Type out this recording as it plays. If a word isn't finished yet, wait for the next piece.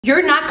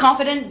You're not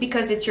confident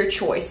because it's your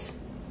choice.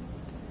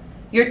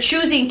 You're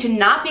choosing to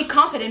not be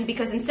confident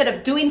because instead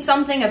of doing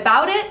something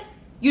about it,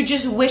 you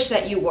just wish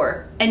that you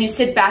were, and you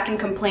sit back and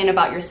complain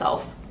about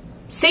yourself.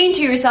 Saying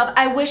to yourself,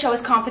 I wish I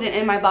was confident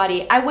in my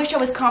body. I wish I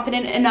was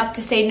confident enough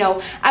to say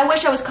no. I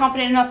wish I was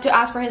confident enough to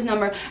ask for his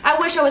number. I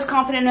wish I was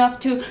confident enough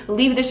to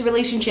leave this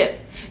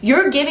relationship.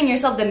 You're giving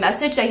yourself the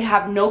message that you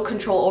have no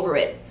control over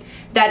it,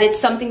 that it's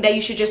something that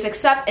you should just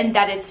accept and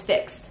that it's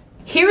fixed.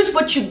 Here's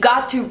what you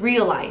got to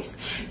realize.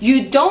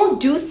 You don't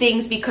do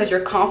things because you're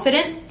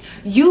confident.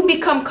 You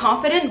become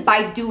confident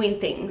by doing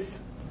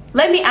things.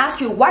 Let me ask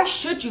you, why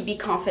should you be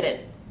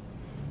confident?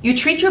 You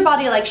treat your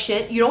body like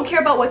shit. You don't care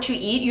about what you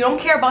eat. You don't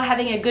care about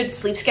having a good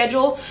sleep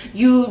schedule.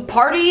 You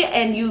party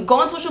and you go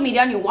on social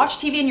media and you watch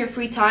TV in your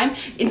free time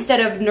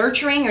instead of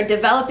nurturing or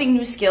developing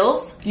new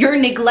skills. You're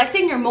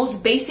neglecting your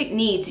most basic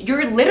needs.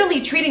 You're literally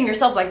treating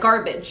yourself like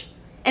garbage.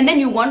 And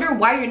then you wonder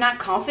why you're not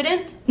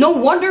confident? No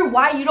wonder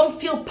why you don't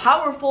feel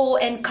powerful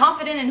and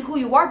confident in who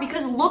you are,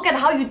 because look at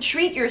how you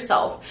treat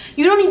yourself.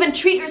 You don't even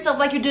treat yourself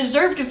like you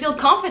deserve to feel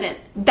confident.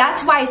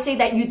 That's why I say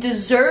that you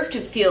deserve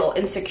to feel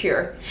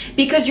insecure,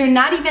 because you're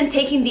not even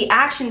taking the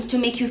actions to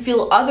make you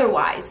feel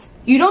otherwise.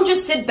 You don't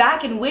just sit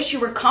back and wish you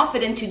were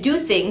confident to do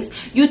things.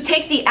 You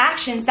take the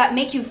actions that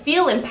make you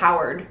feel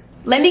empowered.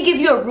 Let me give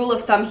you a rule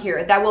of thumb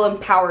here that will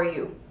empower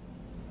you.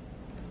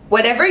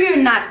 Whatever you're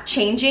not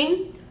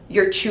changing,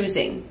 you're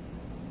choosing.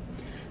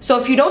 So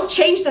if you don't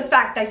change the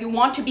fact that you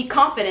want to be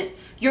confident,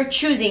 you're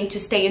choosing to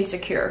stay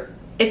insecure.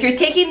 If you're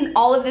taking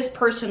all of this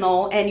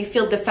personal and you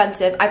feel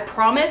defensive, I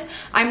promise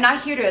I'm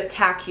not here to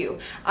attack you.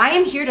 I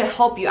am here to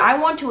help you. I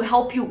want to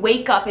help you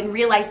wake up and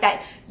realize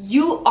that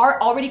you are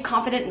already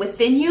confident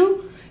within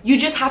you. You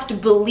just have to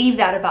believe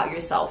that about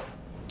yourself.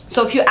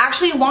 So if you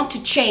actually want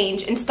to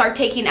change and start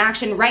taking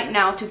action right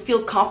now to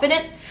feel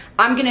confident,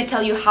 I'm gonna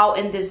tell you how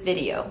in this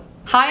video.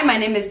 Hi, my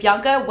name is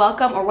Bianca.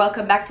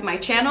 Welcome back to my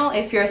channel.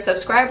 If you're a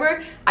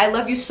subscriber, I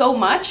love you so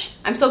much.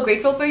 I'm so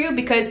grateful for you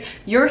because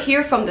you're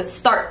here from the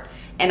start.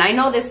 And I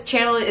know this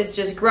channel is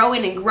just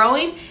growing and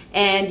growing,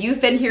 and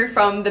you've been here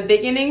from the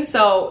beginning,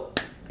 so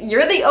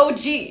you're the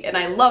OG, and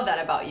I love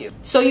that about you.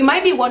 So you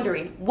might be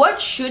wondering,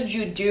 what should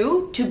you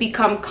do to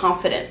become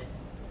confident?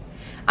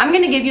 I'm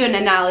gonna give you an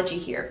analogy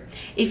here.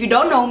 If you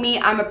don't know me,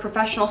 I'm a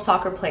professional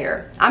soccer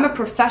player. I'm a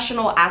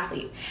professional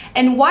athlete.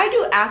 And why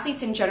do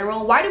athletes in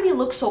general, why do we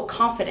look so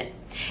confident?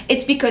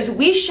 It's because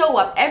we show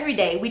up every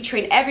day, we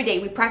train every day,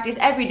 we practice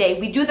every day,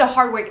 we do the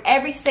hard work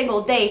every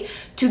single day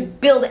to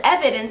build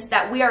evidence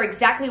that we are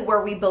exactly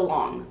where we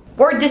belong.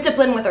 We're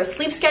disciplined with our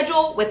sleep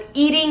schedule, with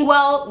eating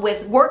well,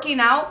 with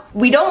working out.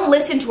 We don't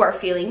listen to our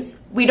feelings.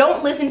 We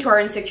don't listen to our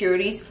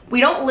insecurities.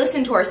 We don't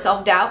listen to our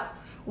self-doubt.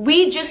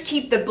 We just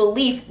keep the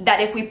belief that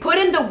if we put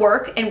in the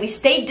work and we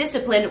stay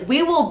disciplined,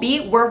 we will be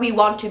where we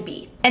want to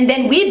be. And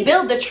then we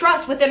build the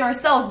trust within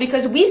ourselves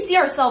because we see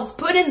ourselves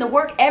put in the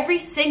work every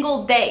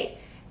single day.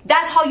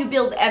 That's how you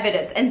build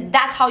evidence, and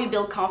that's how you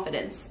build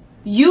confidence.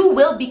 You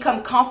will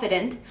become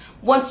confident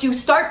once you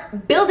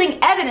start building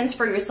evidence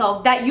for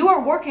yourself that you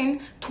are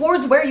working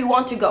towards where you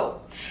want to go.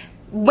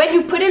 When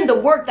you put in the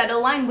work that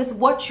aligns with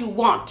what you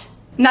want.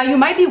 Now you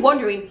might be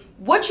wondering,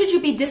 what should you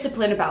be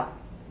disciplined about?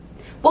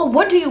 Well,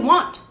 what do you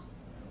want?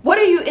 What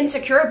are you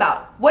insecure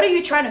about? What are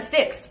you trying to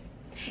fix?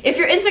 If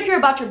you're insecure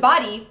about your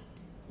body,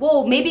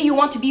 well, maybe you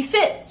want to be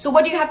fit. So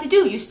what do you have to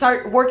do? You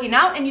start working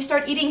out and you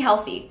start eating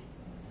healthy.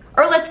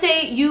 Or let's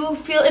say you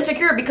feel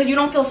insecure because you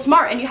don't feel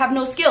smart and you have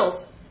no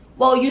skills.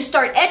 Well, you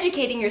start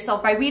educating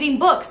yourself by reading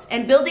books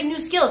and building new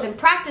skills and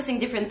practicing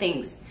different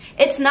things.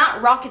 It's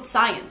not rocket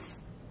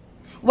science.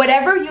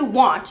 Whatever you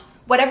want,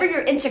 whatever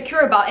you're insecure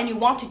about and you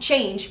want to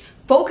change,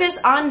 focus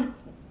on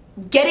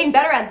getting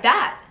better at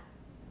that.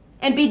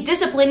 And be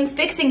disciplined in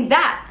fixing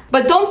that.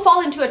 But don't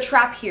fall into a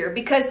trap here,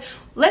 because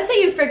let's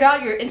say you figure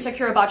out you're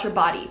insecure about your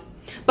body,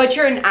 but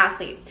you're an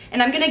athlete.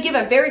 And I'm gonna give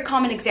a very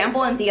common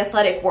example in the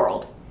athletic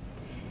world.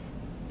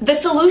 The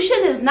solution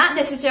is not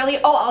necessarily,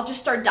 oh, I'll just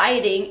start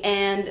dieting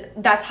and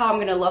that's how I'm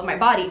gonna love my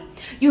body.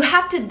 You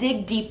have to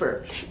dig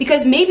deeper,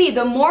 because maybe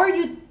the more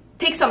you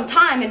take some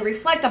time and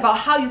reflect about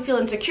how you feel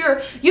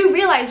insecure, you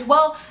realize,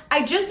 well,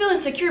 I just feel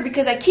insecure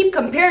because I keep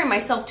comparing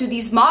myself to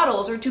these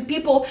models or to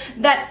people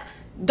that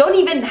don't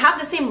even have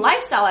the same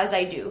lifestyle as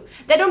I do.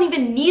 They don't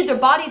even need their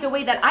body the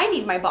way that I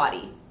need my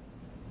body.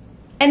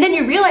 And then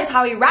you realize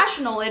how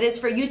irrational it is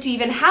for you to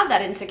even have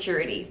that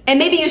insecurity. And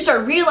maybe you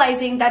start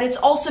realizing that it's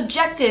all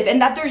subjective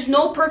and that there's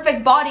no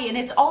perfect body and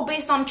it's all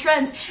based on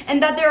trends,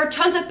 and that there are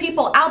tons of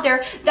people out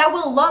there that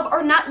will love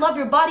or not love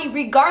your body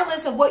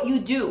regardless of what you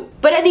do.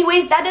 But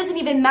anyways, that doesn't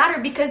even matter,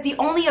 because the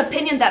only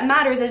opinion that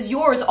matters is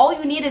yours. All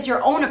you need is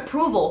your own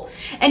approval.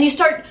 And you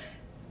start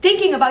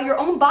thinking about your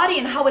own body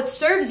and how it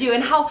serves you,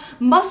 and how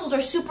muscles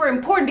are super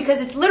important because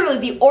it's literally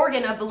the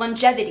organ of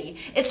longevity.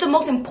 It's the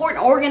most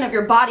important organ of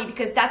your body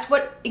because that's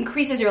what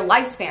increases your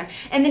lifespan.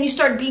 And then you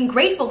start being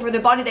grateful for the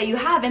body that you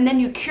have, and then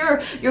you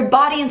cure your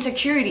body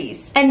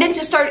insecurities. And then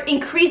to start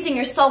increasing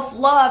your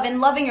self-love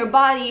and loving your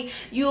body,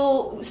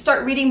 you'll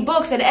start reading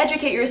books and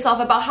educate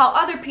yourself about how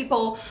other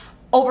people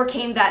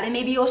overcame that, and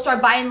maybe you'll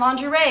start buying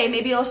lingerie,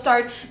 maybe you'll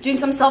start doing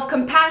some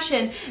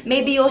self-compassion,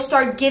 maybe you'll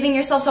start giving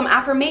yourself some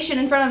affirmation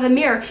in front of the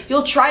mirror.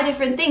 You'll try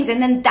different things,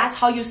 and then that's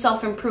how you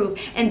self-improve,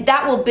 and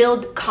that will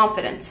build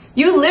confidence.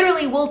 You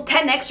literally will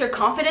 10x your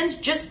confidence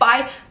just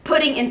by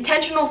putting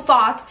intentional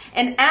thoughts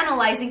and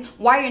analyzing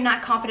why you're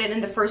not confident in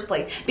the first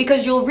place,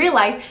 because you'll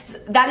realize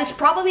that it's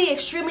probably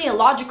extremely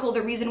illogical,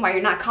 the reason why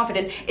you're not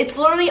confident. It's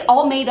literally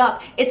all made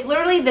up. It's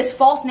literally this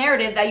false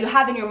narrative that you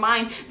have in your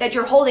mind that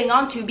you're holding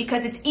on to,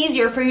 because it's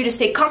easier for you to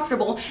stay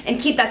comfortable and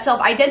keep that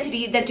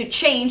self-identity than to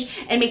change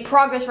and make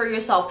progress for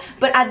yourself.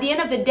 But at the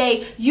end of the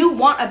day, you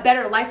want a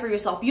better life for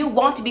yourself. You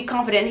want to be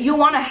confident. You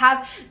want to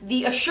have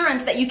the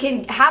assurance that you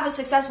can have a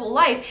successful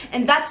life,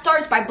 and that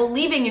starts by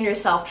believing in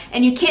yourself.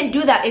 And you can't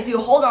do that if you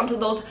hold on to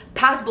those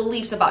past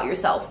beliefs about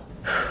yourself.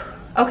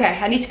 Okay,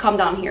 I need to calm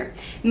down here.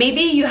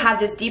 Maybe you have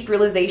this deep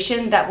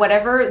realization that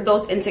whatever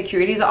those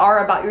insecurities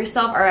are about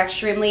yourself are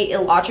extremely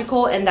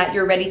illogical, and that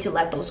you're ready to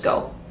let those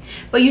go.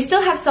 But you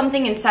still have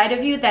something inside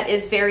of you that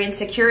is very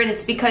insecure, and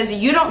it's because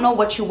you don't know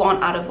what you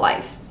want out of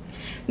life.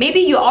 Maybe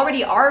you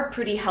already are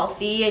pretty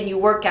healthy and you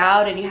work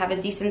out and you have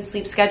a decent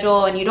sleep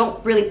schedule and you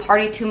don't really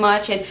party too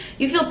much and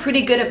you feel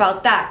pretty good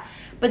about that.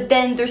 But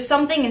then there's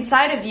something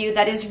inside of you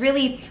that is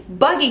really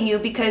bugging you,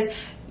 because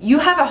you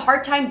have a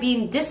hard time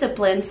being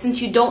disciplined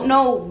since you don't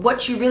know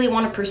what you really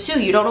want to pursue.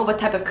 You don't know what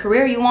type of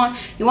career you want.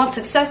 You want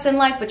success in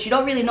life, but you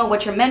don't really know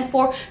what you're meant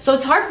for. So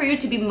it's hard for you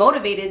to be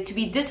motivated, to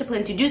be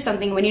disciplined, to do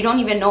something when you don't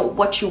even know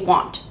what you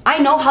want. I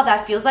know how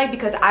that feels like,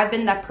 because I've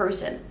been that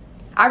person.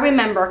 I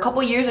remember a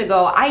couple years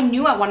ago, I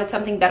knew I wanted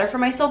something better for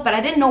myself, but I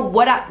didn't know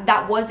what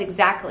that was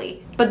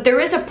exactly. But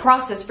there is a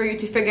process for you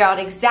to figure out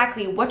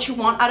exactly what you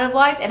want out of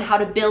life and how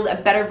to build a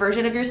better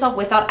version of yourself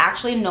without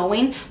actually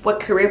knowing what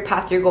career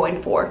path you're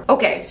going for.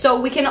 Okay,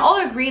 so we can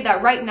all agree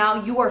that right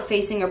now you are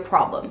facing a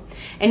problem.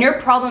 And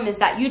your problem is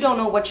that you don't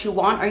know what you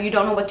want, or you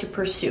don't know what to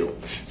pursue.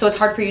 So it's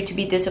hard for you to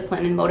be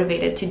disciplined and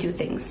motivated to do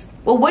things.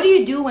 Well, what do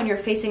you do when you're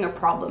facing a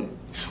problem?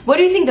 What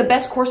do you think the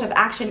best course of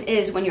action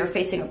is when you're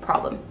facing a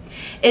problem?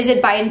 Is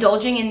it by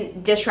indulging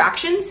in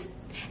distractions?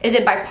 Is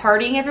it by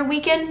partying every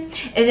weekend?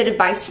 Is it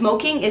by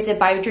smoking? Is it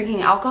by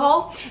drinking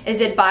alcohol? Is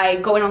it by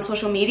going on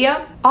social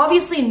media?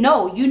 Obviously,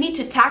 no. You need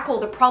to tackle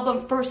the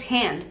problem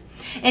firsthand.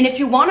 And if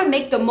you want to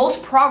make the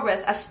most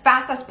progress as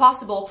fast as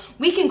possible,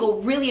 we can go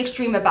really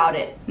extreme about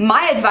it.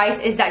 My advice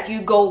is that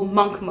you go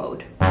monk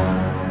mode.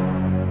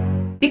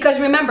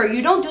 Because remember,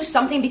 you don't do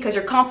something because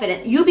you're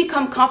confident. You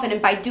become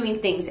confident by doing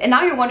things. And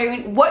now you're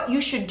wondering what you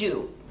should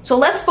do. So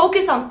let's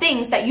focus on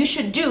things that you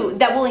should do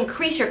that will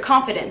increase your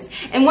confidence.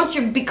 And once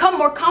you become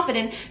more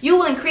confident, you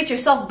will increase your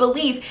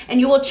self-belief and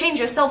you will change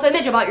your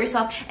self-image about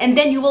yourself, and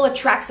then you will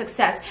attract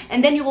success.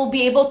 And then you will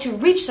be able to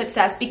reach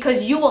success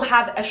because you will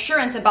have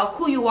assurance about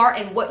who you are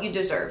and what you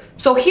deserve.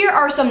 So here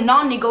are some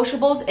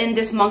non-negotiables in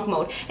this monk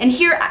mode. And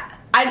here,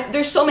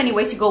 there's so many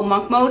ways to go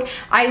monk mode.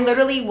 I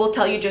literally will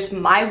tell you just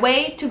my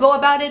way to go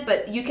about it,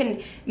 but you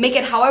can make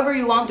it however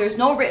you want. There's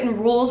no written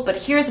rules, but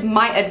here's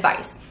my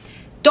advice.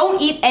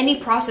 Don't eat any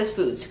processed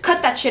foods.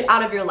 Cut that shit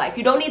out of your life.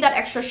 You don't need that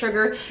extra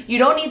sugar. You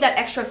don't need that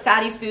extra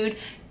fatty food.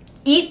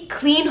 Eat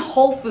clean,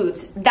 whole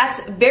foods.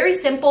 That's very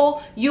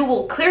simple. You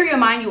will clear your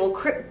mind, you will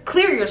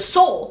clear your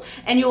soul,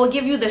 and you will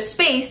give you the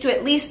space to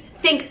at least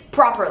think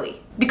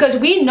properly. Because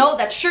we know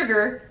that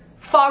sugar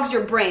fogs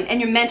your brain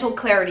and your mental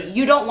clarity.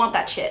 You don't want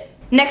that shit.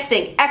 Next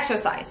thing,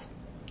 exercise.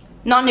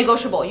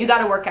 Non-negotiable. You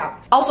gotta work out.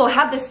 Also,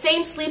 have the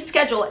same sleep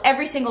schedule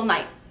every single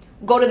night.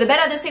 Go to the bed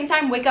at the same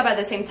time, wake up at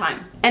the same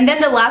time. And then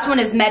the last one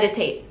is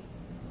meditate.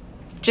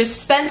 Just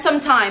spend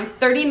some time,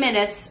 30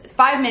 minutes,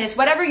 5 minutes,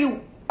 whatever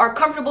you are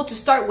comfortable to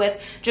start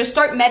with. Just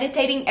start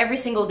meditating every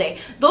single day.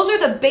 Those are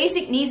the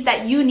basic needs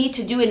that you need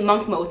to do in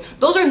monk mode.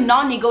 Those are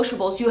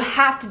non-negotiables. You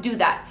have to do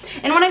that.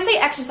 And when I say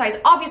exercise,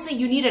 obviously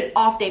you need an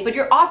off day, but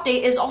your off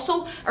day is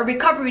also a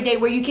recovery day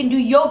where you can do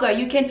yoga,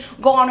 you can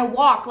go on a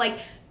walk. Like,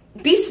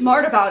 be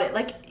smart about it.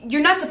 Like,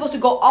 you're not supposed to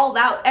go all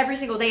out every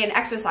single day and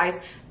exercise.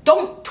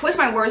 Don't twist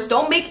my words.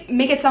 Don't make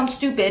it sound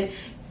stupid.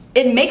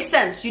 It makes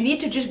sense. You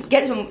need to just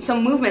get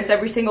some movements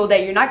every single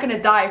day. You're not going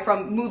to die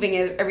from moving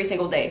every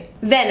single day.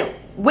 Then,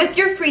 with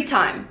your free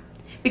time,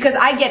 because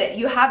I get it,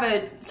 you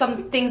have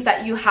some things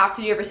that you have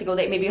to do every single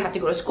day. Maybe you have to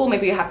go to school,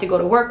 maybe you have to go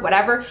to work,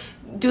 whatever.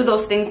 Do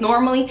those things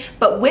normally.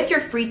 But with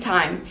your free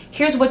time,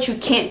 here's what you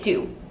can't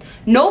do.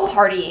 No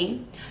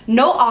partying,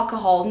 no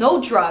alcohol,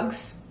 no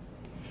drugs.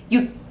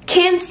 You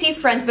can see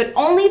friends, but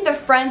only the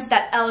friends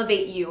that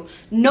elevate you.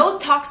 No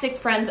toxic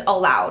friends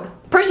allowed.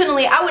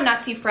 Personally, I would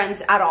not see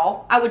friends at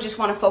all. I would just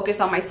want to focus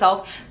on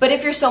myself. But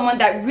if you're someone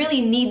that really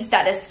needs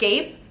that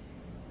escape,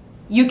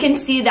 you can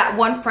see that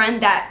one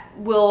friend that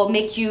will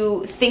make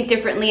you think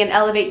differently and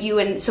elevate you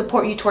and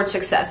support you towards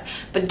success.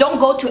 But don't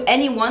go to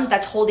anyone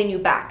that's holding you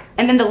back.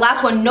 And then the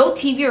last one, no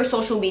TV or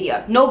social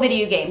media, no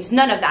video games,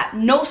 none of that.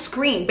 No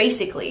screen,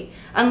 basically,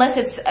 unless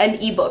it's an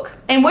ebook.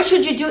 And what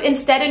should you do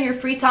instead in your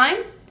free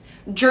time?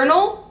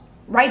 Journal,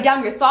 write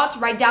down your thoughts,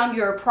 write down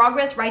your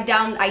progress, write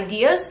down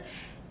ideas,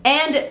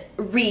 and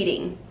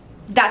reading.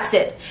 That's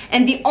it.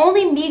 And the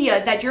only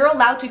media that you're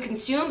allowed to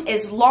consume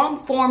is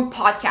long form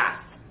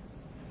podcasts.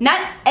 Not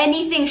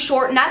anything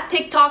short, not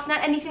TikToks,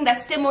 not anything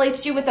that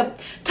stimulates you with a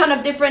ton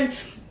of different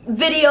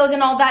videos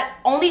and all that.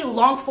 Only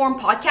long form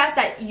podcasts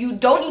that you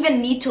don't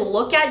even need to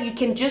look at, you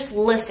can just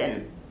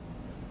listen.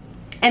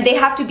 And they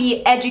have to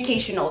be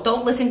educational.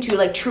 Don't listen to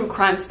like true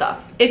crime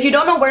stuff. If you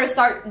don't know where to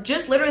start,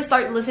 just literally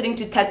start listening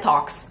to TED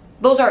Talks.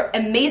 Those are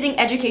amazing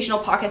educational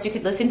podcasts you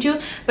could listen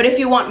to. But if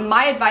you want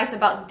my advice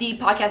about the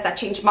podcast that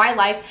changed my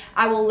life,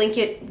 I will link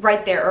it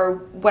right there or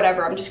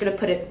whatever. I'm just gonna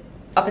put it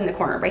up in the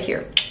corner right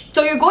here.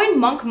 So you're going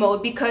monk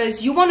mode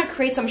because you want to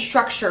create some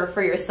structure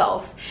for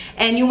yourself.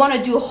 And you want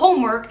to do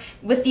homework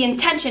with the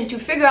intention to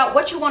figure out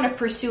what you want to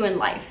pursue in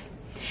life.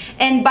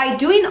 And by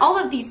doing all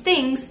of these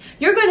things,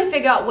 you're going to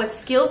figure out what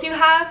skills you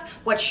have,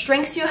 what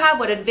strengths you have,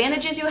 what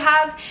advantages you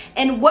have,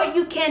 and what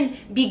you can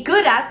be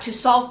good at to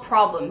solve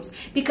problems.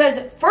 Because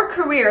for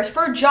careers,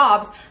 for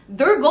jobs,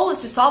 their goal is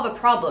to solve a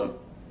problem.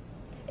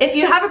 If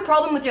you have a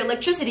problem with your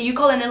electricity, you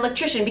call an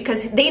electrician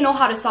because they know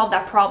how to solve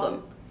that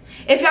problem.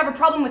 If you have a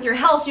problem with your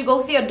health, you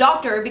go see a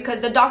doctor because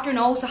the doctor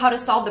knows how to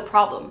solve the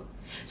problem.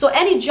 So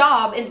any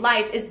job in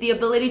life is the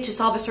ability to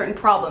solve a certain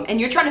problem. And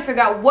you're trying to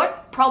figure out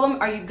what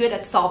problem are you good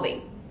at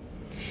solving.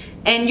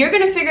 And you're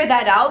gonna figure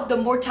that out the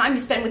more time you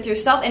spend with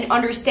yourself and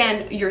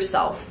understand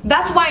yourself.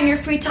 That's why in your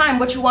free time,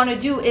 what you wanna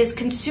do is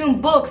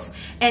consume books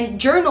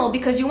and journal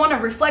because you wanna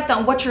reflect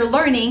on what you're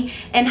learning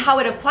and how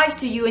it applies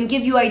to you and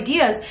give you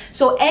ideas.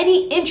 So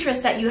any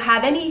interest that you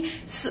have,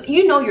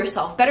 you know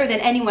yourself better than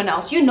anyone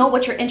else. You know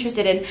what you're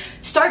interested in.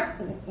 Start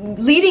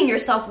leading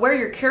yourself where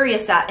you're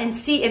curious at and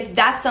see if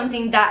that's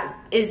something that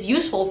is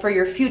useful for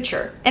your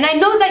future. And I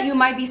know that you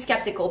might be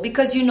skeptical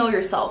because you know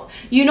yourself.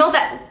 You know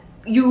that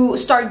you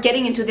start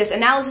getting into this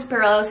analysis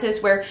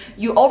paralysis where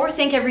you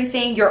overthink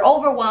everything, you're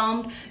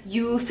overwhelmed,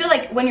 you feel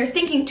like when you're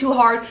thinking too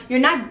hard,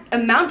 you're not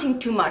amounting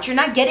too much, you're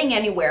not getting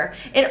anywhere.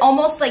 It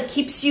almost like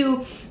keeps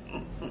you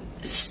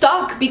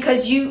stuck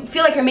because you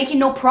feel like you're making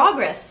no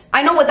progress.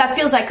 I know what that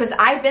feels like because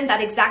I've been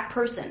that exact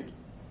person.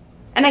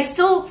 And I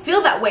still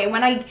feel that way.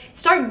 When I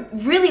start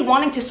really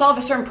wanting to solve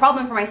a certain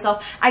problem for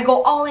myself, I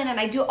go all in and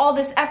I do all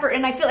this effort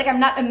and I feel like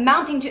I'm not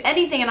amounting to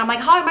anything and I'm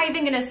like, how am I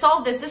even gonna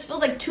solve this? This feels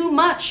like too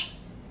much.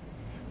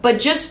 But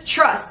just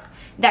trust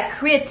that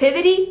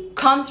creativity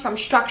comes from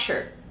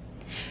structure.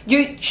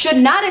 You should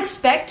not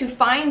expect to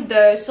find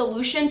the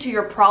solution to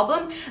your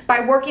problem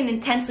by working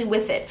intensely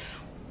with it.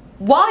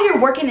 While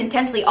you're working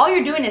intensely, all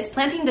you're doing is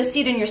planting the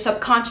seed in your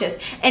subconscious.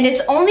 And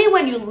it's only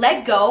when you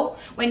let go,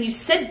 when you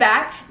sit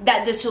back,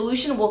 that the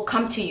solution will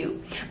come to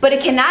you. But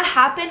it cannot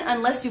happen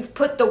unless you've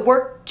put the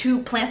work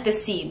to plant the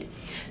seed.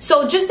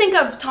 So just think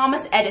of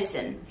Thomas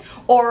Edison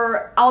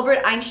or Albert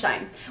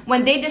Einstein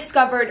when they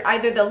discovered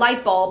either the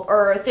light bulb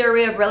or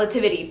theory of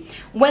relativity.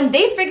 When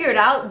they figured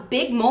out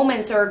big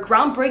moments or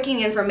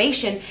groundbreaking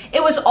information,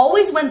 it was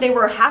always when they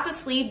were half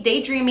asleep,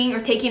 daydreaming,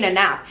 or taking a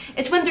nap.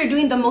 It's when they're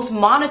doing the most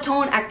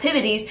monotone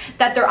activities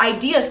that their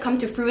ideas come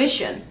to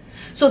fruition.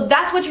 So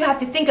that's what you have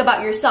to think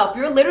about yourself.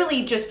 You're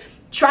literally just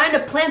trying to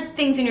plant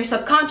things in your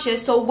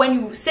subconscious, so when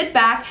you sit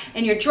back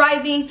and you're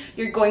driving,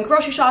 you're going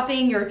grocery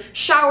shopping, you're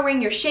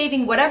showering, you're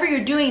shaving, whatever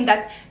you're doing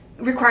that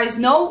requires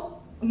no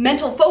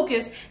mental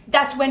focus,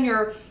 that's when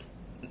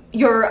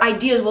your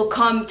ideas will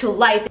come to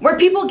life. Where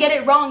people get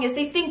it wrong is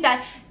they think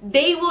that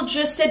they will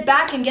just sit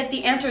back and get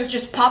the answers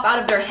just pop out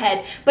of their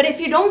head. But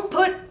if you don't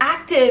put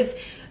active,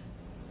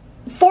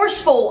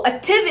 forceful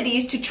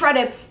activities to try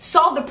to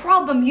solve the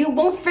problem, you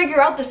won't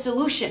figure out the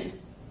solution.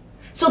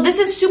 So this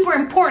is super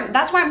important.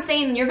 That's why I'm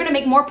saying you're going to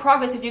make more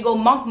progress if you go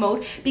monk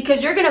mode,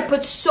 because you're going to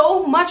put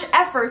so much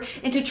effort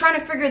into trying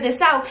to figure this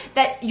out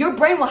that your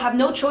brain will have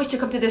no choice to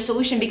come to this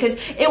solution because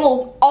it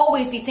will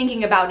always be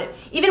thinking about it.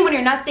 Even when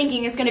you're not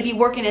thinking, it's going to be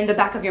working in the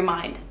back of your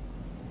mind.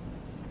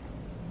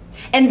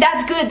 And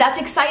that's good, that's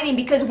exciting,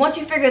 because once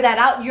you figure that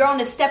out, you're on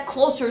a step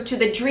closer to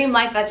the dream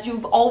life that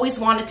you've always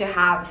wanted to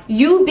have.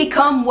 You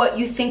become what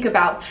you think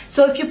about.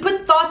 So if you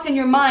put thoughts in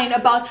your mind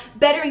about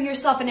bettering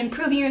yourself and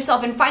improving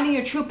yourself and finding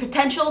your true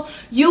potential,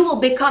 you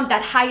will become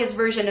that highest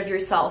version of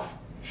yourself.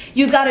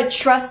 You gotta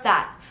trust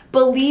that.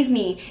 Believe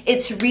me,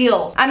 it's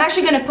real. I'm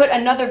actually gonna put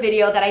another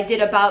video that I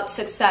did about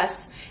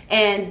success,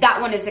 and that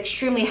one is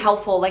extremely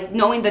helpful, like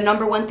knowing the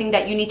 #1 thing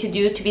that you need to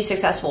do to be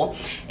successful.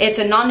 It's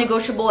a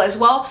non-negotiable as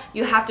well.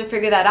 You have to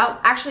figure that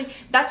out. Actually,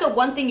 that's the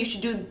one thing you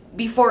should do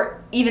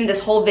before even this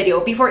whole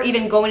video. Before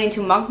even going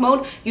into monk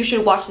mode, you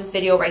should watch this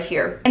video right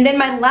here. And then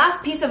my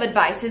last piece of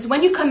advice is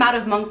when you come out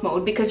of monk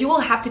mode, because you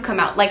will have to come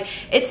out. Like,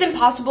 it's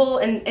impossible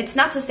and it's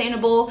not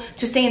sustainable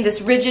to stay in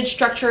this rigid,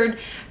 structured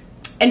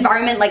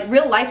environment. Like,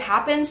 real life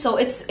happens, so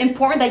it's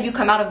important that you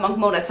come out of monk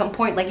mode at some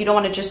point. Like, you don't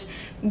want to just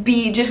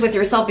be just with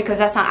yourself, because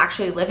that's not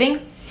actually living.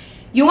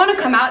 You want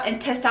to come out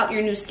and test out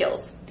your new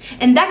skills,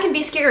 and that can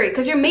be scary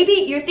because you're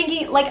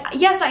thinking like,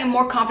 yes, I am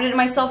more confident in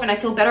myself and I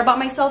feel better about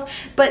myself,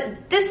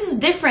 but this is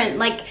different.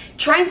 Like,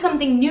 trying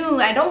something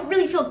new, I don't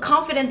really feel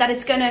confident that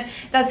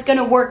that's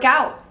gonna work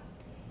out.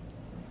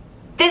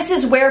 This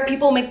is where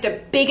people make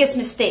the biggest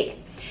mistake,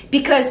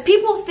 because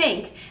people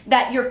think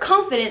that you're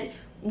confident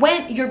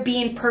when you're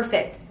being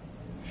perfect,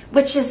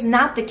 which is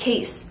not the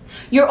case.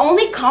 You're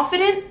only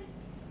confident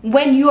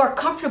when you are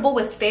comfortable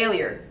with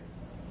failure.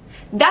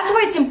 That's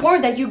why it's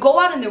important that you go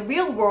out in the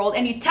real world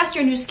and you test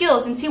your new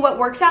skills and see what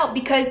works out,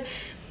 because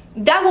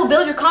that will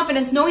build your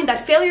confidence, knowing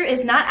that failure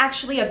is not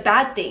actually a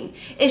bad thing.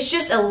 It's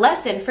just a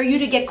lesson for you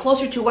to get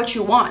closer to what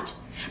you want.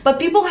 But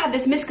people have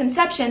this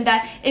misconception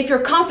that if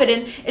you're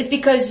confident, it's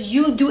because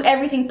you do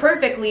everything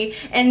perfectly,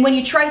 and when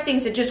you try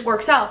things, it just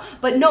works out.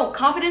 But no,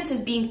 confidence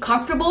is being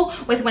comfortable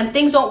with when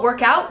things don't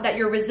work out, that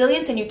you're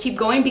resilient and you keep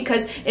going,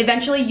 because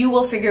eventually you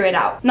will figure it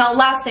out. Now,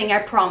 last thing, I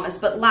promise,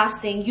 but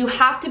last thing, you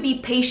have to be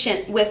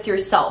patient with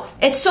yourself.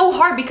 It's so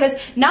hard because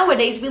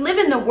nowadays we live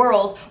in the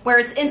world where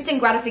it's instant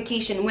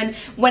gratification.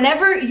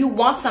 Whenever you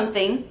want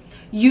something,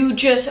 you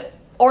just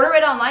order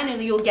it online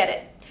and you'll get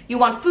it. You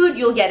want food,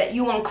 you'll get it.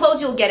 You want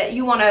clothes, you'll get it.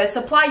 You want a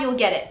supply, you'll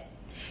get it.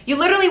 You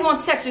literally want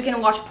sex, you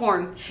can watch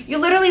porn. You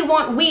literally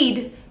want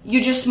weed,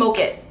 you just smoke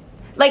it.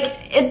 Like,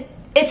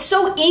 it's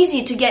so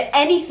easy to get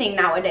anything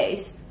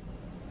nowadays.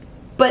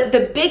 But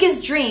the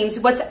biggest dreams,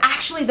 what's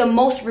actually the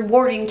most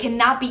rewarding,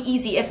 cannot be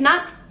easy. If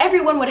not,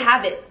 everyone would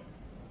have it.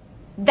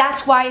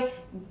 That's why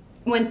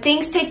when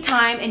things take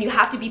time and you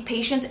have to be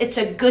patient, it's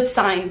a good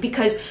sign,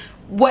 because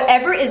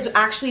whatever is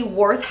actually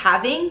worth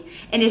having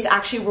and is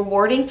actually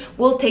rewarding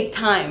will take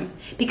time,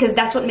 because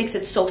that's what makes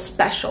it so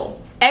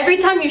special. Every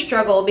time you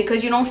struggle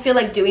because you don't feel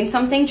like doing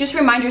something, just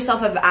remind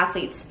yourself of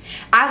athletes.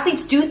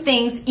 Athletes do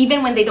things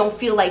even when they don't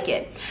feel like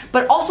it.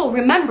 But also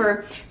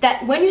remember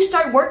that when you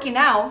start working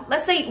out,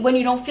 let's say when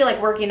you don't feel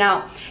like working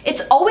out,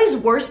 it's always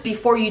worse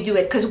before you do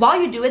it, because while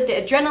you do it, the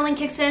adrenaline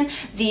kicks in,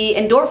 the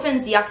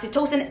endorphins, the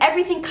oxytocin,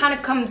 everything kind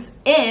of comes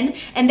in,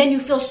 and then you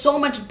feel so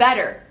much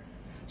better.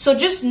 So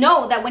just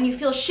know that when you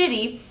feel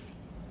shitty,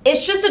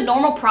 it's just the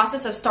normal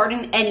process of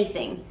starting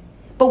anything.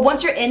 But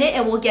once you're in it,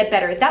 it will get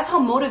better. That's how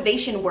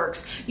motivation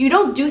works. You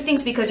don't do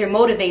things because you're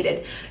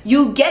motivated.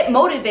 You get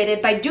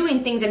motivated by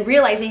doing things and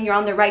realizing you're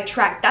on the right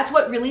track. That's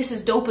what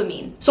releases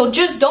dopamine. So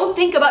just don't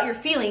think about your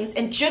feelings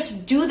and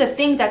just do the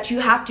thing that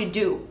you have to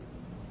do.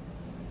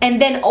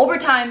 And then over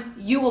time,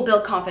 you will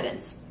build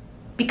confidence,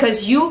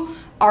 because you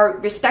are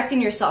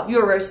respecting yourself.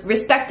 You're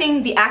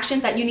respecting the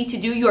actions that you need to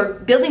do. You're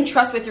building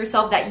trust with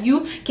yourself that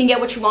you can get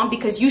what you want,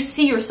 because you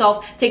see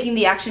yourself taking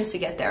the actions to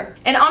get there.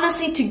 And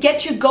honestly, to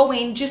get you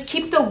going, just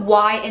keep the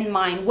why in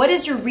mind. What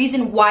is your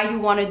reason why you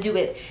want to do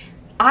it?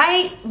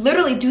 I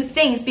literally do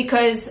things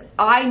because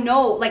I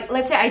know, like,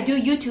 let's say I do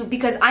YouTube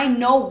because I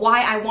know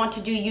why I want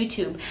to do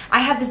YouTube. I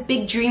have this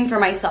big dream for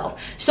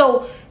myself.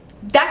 So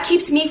that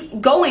keeps me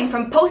going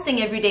from posting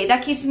every day.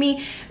 That keeps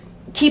me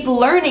keep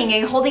learning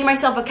and holding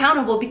myself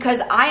accountable, because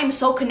I am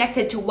so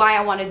connected to why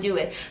I want to do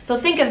it. So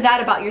think of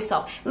that about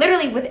yourself.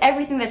 Literally with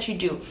everything that you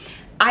do.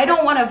 I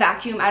don't want to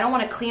vacuum. I don't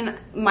want to clean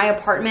my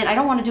apartment. I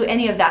don't want to do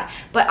any of that.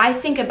 But I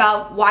think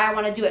about why I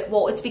want to do it.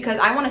 Well, it's because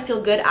I want to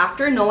feel good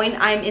after, knowing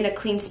I'm in a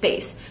clean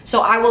space.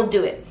 So I will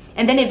do it.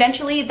 And then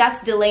eventually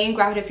that's delaying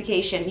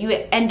gratification. You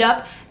end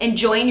up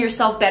enjoying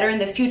yourself better in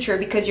the future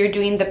because you're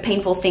doing the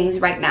painful things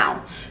right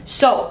now.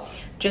 So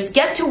just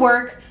get to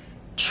work.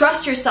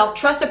 Trust yourself,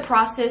 trust the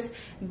process,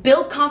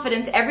 build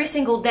confidence every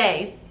single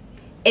day.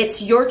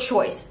 It's your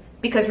choice,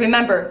 because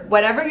remember,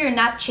 whatever you're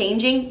not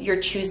changing,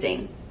 you're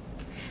choosing.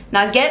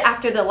 Now get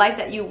after the life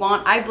that you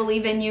want. I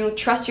believe in you.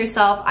 Trust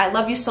yourself. I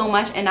love you so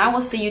much, and I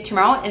will see you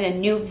tomorrow in a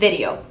new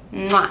video.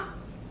 Mwah.